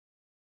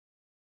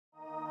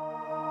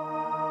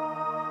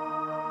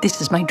This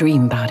is my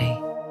dream body,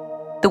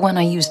 the one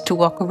I used to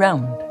walk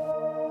around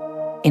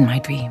in my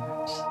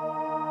dreams.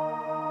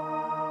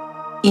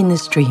 In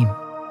this dream,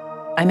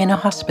 I'm in a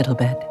hospital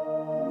bed.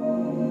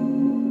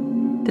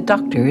 The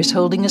doctor is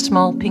holding a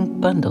small pink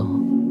bundle.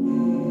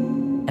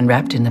 And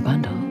wrapped in the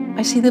bundle,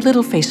 I see the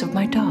little face of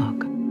my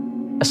dog,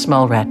 a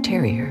small rat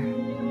terrier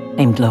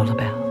named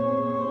Lolabelle.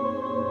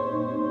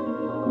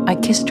 I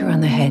kissed her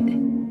on the head,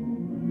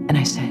 and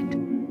I said,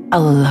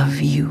 "I'll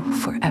love you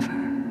forever."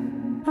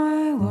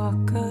 I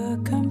walk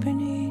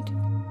accompanied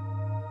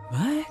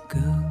by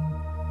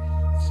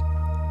ghosts.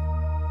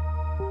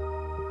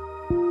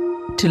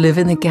 To live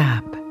in the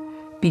gap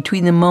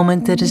between the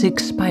moment that is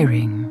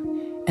expiring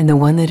and the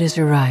one that is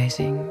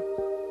arising.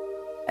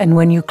 And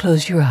when you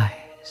close your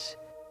eyes,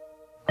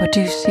 what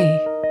do you see?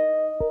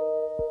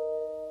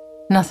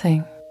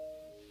 Nothing.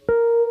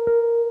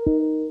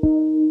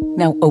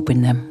 Now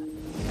open them.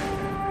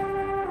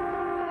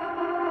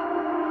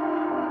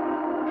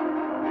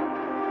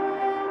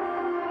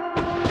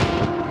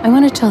 I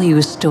want to tell you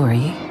a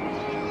story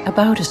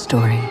about a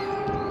story.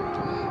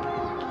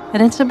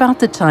 And it's about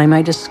the time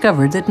I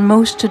discovered that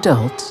most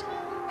adults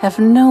have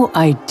no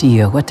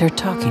idea what they're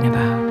talking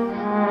about.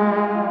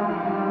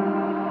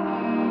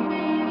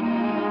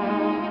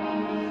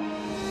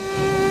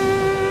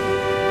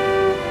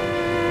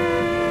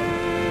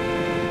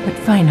 But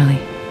finally,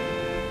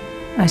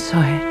 I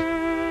saw it.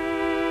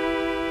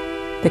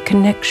 The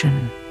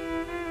connection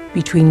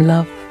between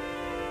love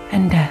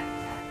and death.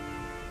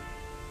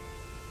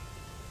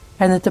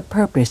 And that the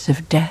purpose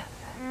of death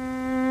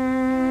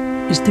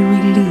is the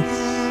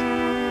release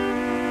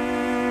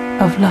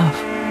of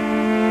love.